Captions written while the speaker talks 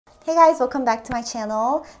Hey guys, welcome back to my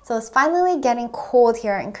channel. So it's finally getting cold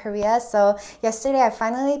here in Korea. So yesterday I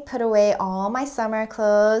finally put away all my summer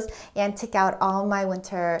clothes and took out all my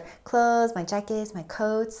winter clothes, my jackets, my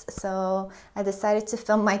coats. So I decided to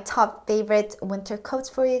film my top favorite winter coats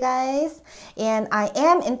for you guys. And I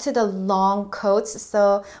am into the long coats.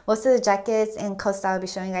 So most of the jackets and coats that I'll be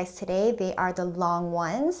showing you guys today, they are the long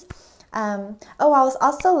ones. I was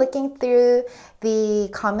also looking through the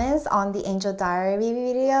comments on the Angel Diary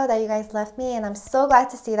video that you guys left me, and I'm so glad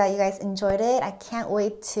to see that you guys enjoyed it. I can't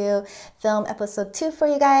wait to film episode 2 for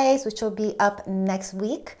you guys, which will be up next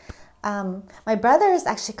week. My brother is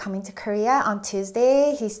actually coming to Korea on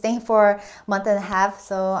Tuesday. He's staying for a month and a half,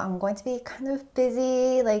 so I'm going to be kind of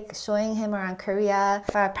busy like showing him around Korea.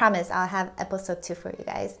 But I promise I'll have episode 2 for you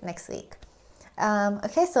guys next week.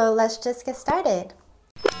 Okay, so let's just get started.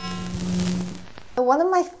 One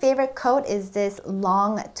of my favorite coat is this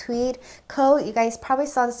long tweed coat. You guys probably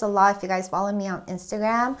saw this a lot if you guys follow me on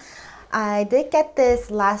Instagram. I did get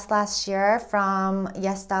this last year from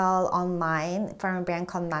YesStyle online from a brand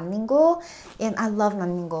called Nanningu, and I love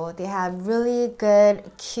Nanningu. They have really good,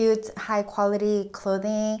 cute, high quality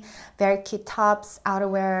clothing, very cute tops,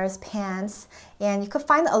 outerwears, pants, and you could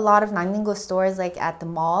find a lot of Nanningu stores like at the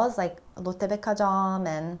malls like 롯데백화점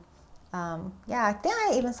and yeah, I think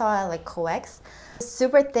I even saw it like COEX. It's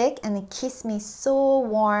super thick and it keeps me so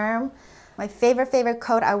warm. My favorite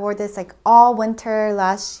coat, I wore this like all winter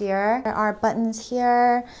last year. There are buttons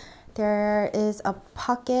here. There is a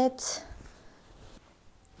pocket.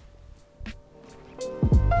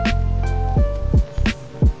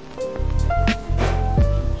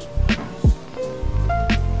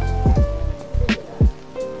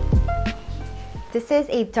 This is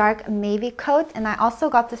a dark navy coat, and I also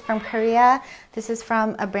got this from Korea. This is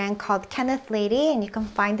from a brand called Kenneth Lady, and you can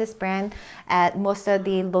find this brand at most of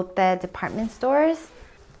the Lotte department stores.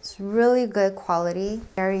 It's really good quality,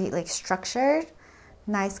 very like structured,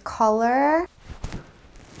 nice color.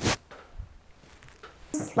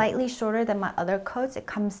 Slightly shorter than my other coats. It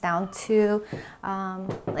comes down to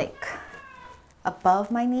like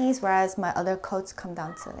above my knees, whereas my other coats come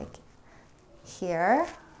down to like here.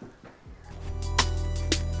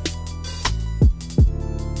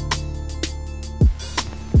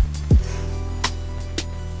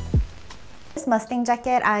 This Mustang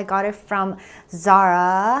jacket, I got it from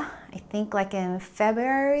ZARA, I think like in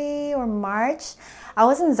February or March. I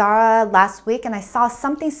was in ZARA last week and I saw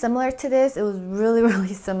something similar to this. It was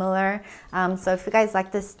really similar. So if you guys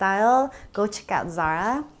like this style, go check out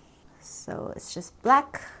ZARA. So it's just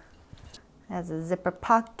black. It has a zipper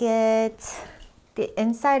pocket. The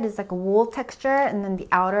inside is like a wool texture, and then the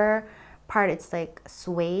outer part it's like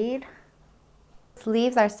suede.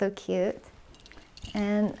 Sleeves are so cute.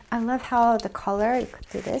 And I love how the color, you could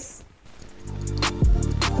do this.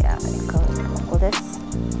 Yeah, you could go this.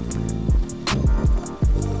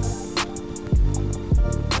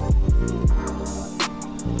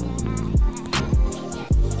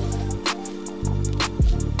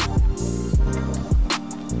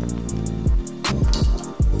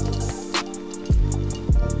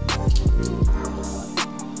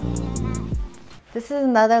 This is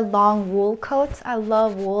another long wool coat. I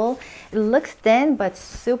love wool. It looks thin but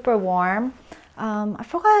super warm. I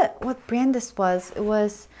forgot what brand this was. It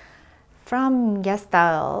was from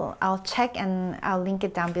YesStyle. I'll check and I'll link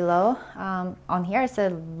it down below. On here it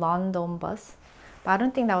said London Bus, but I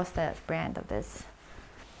don't think that was the brand of this.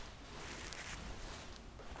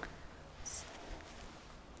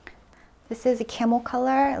 This is a camel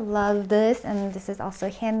color. Love this, and this is also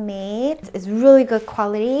handmade. It's really good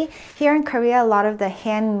quality. Here in Korea, a lot of the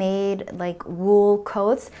handmade like wool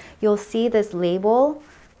coats, you'll see this label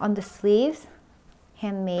on the sleeves,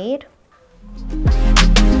 handmade.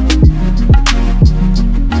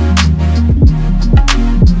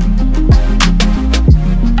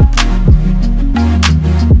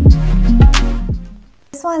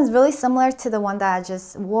 This one is really similar to the one that I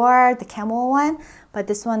just wore, the camel one, but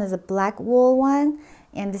this one is a black wool one,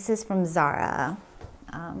 and this is from ZARA.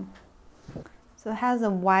 So it has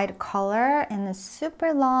a wide collar and it's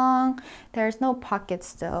super long. There's no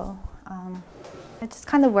pockets though. I just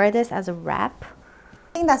kind of wear this as a wrap.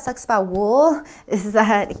 The thing that sucks about wool is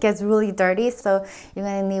that it gets really dirty, so you're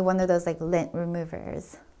gonna need one of those like lint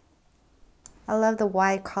removers. I love the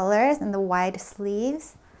wide collars and the wide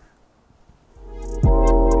sleeves.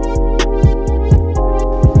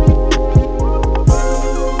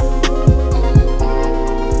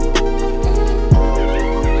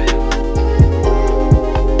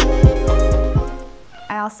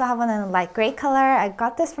 also have one in a light gray color. I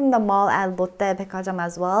got this from the mall at Lotte Baekajam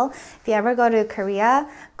as well. If you ever go to Korea,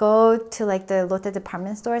 go to like the Lotte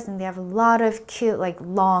department stores and they have a lot of cute like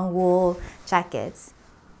long wool jackets.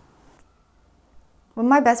 When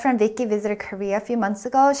my best friend Vicky visited Korea a few months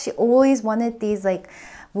ago, she always wanted these like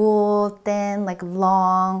wool, thin, like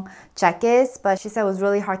long jackets, but she said it was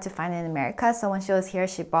really hard to find in America. So when she was here,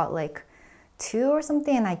 she bought like 2 or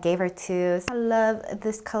something and I gave her 2. So I love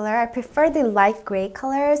this color. I prefer the light gray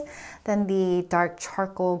colors than the dark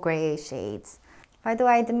charcoal gray shades. By the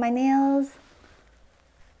way, I did my nails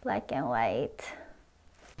black and white.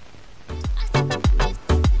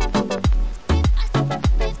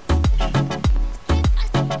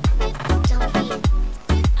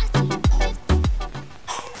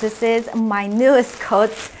 This is my newest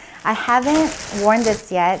coat. I haven't worn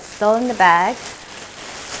this yet, still in the bag.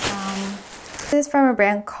 This is from a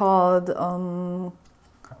brand called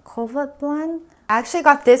COVETBLAN. I actually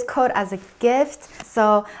got this coat as a gift.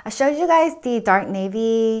 So I showed you guys the dark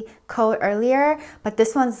navy coat earlier, but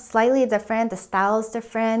this one's slightly different. The style is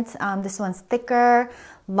different. This one's thicker,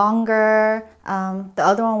 longer. The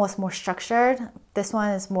other one was more structured. This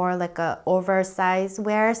one is more like a oversized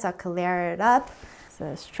wear, so I could layer it up. So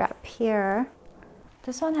the strap here.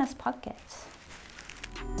 This one has pockets.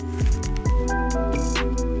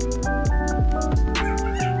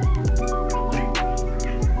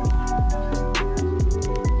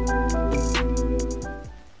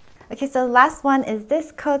 Okay, so the last one is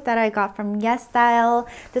this coat that I got from Yes Style.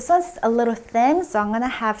 This one's a little thin, so I'm gonna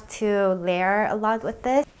have to layer a lot with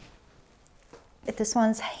this. This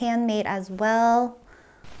one's handmade as well.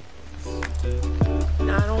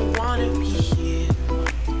 I don't wanna be here.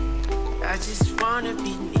 I just wanna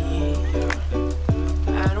be near.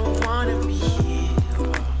 I don't wanna be here.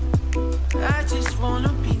 I just wanna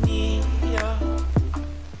be near.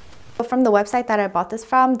 From the website that I bought this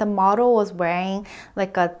from, the model was wearing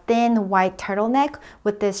like a thin white turtleneck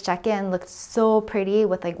with this jacket and looked so pretty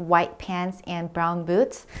with like white pants and brown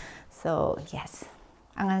boots. So yes,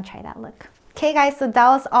 I'm gonna try that look. Okay guys, so that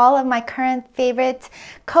was all of my current favorite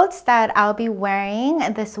coats that I'll be wearing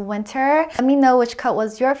this winter. Let me know which coat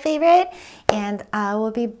was your favorite and I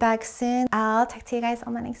will be back soon. I'll talk to you guys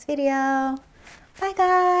on my next video. Bye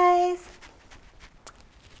guys!